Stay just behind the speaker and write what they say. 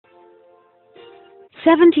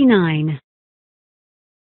79.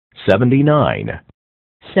 79.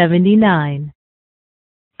 79.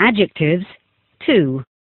 Adjectives 2.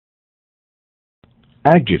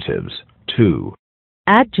 Adjectives 2.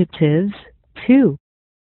 Adjectives 2.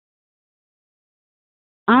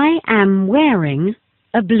 I am wearing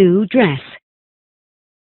a blue dress.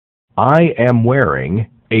 I am wearing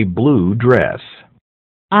a blue dress.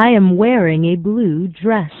 I am wearing a blue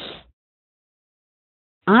dress.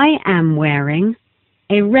 I am wearing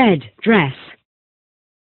a red dress.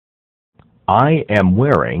 I am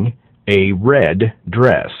wearing a red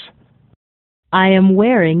dress. I am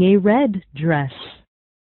wearing a red dress.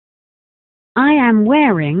 I am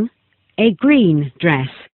wearing a green dress.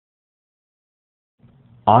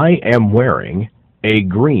 I am wearing a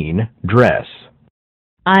green dress.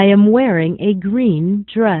 I am wearing a green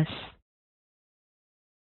dress.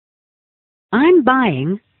 I'm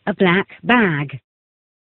buying a black bag.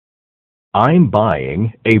 I'm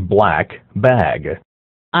buying a black bag.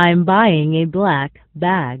 I'm buying a black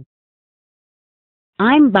bag.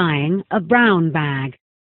 I'm buying a brown bag.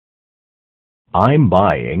 I'm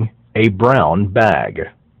buying a brown bag.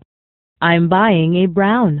 I'm buying a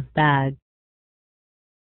brown bag.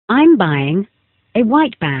 I'm buying a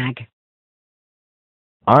white bag.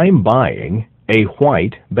 I'm buying a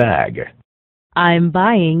white bag. I'm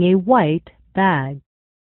buying a white bag.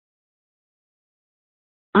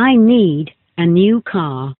 I need a new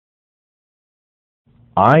car.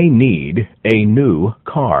 I need a new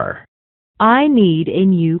car. I need a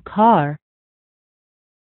new car.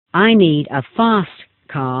 I need a fast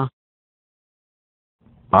car.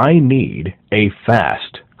 I need a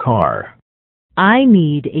fast car. I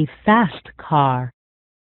need a fast car.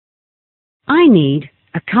 I need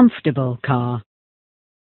a comfortable car.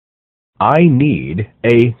 I need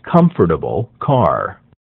a comfortable car.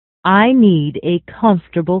 I need a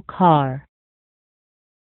comfortable car.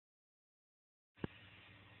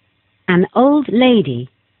 An old lady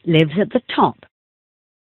lives at the top.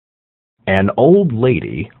 An old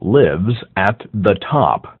lady lives at the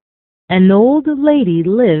top. An old lady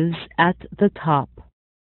lives at the top.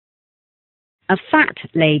 A fat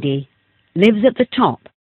lady lives at the top.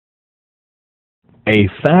 A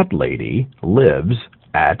fat lady lives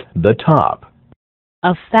at the top.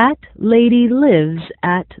 A fat lady lives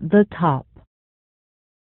at the top.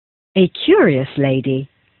 A curious lady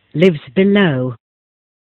lives below.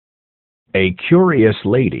 A curious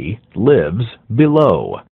lady lives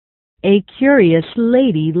below. A curious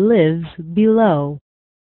lady lives below.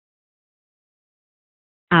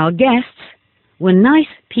 Our guests were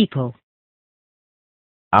nice people.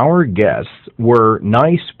 Our guests were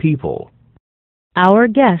nice people. Our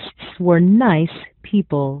guests were nice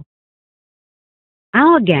people.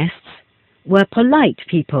 Our guests were polite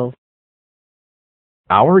people.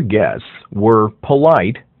 Our guests were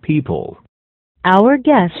polite people. Our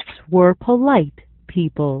guests were polite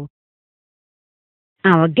people.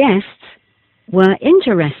 Our guests were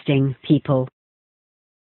interesting people.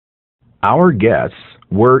 Our guests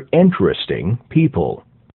were interesting people.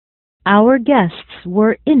 Our guests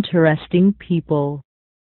were interesting people.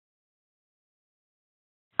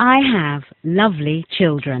 I have lovely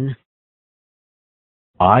children.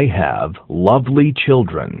 I have lovely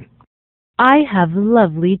children. I have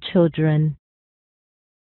lovely children.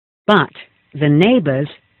 But the neighbors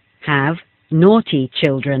have naughty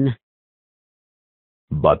children.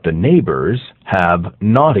 But the neighbors have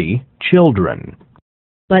naughty children.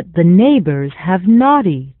 But the neighbors have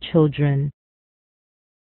naughty children.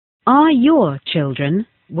 Are your children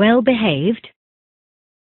well behaved?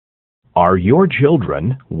 Are your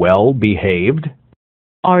children well behaved?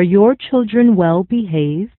 Are your children well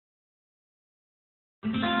behaved?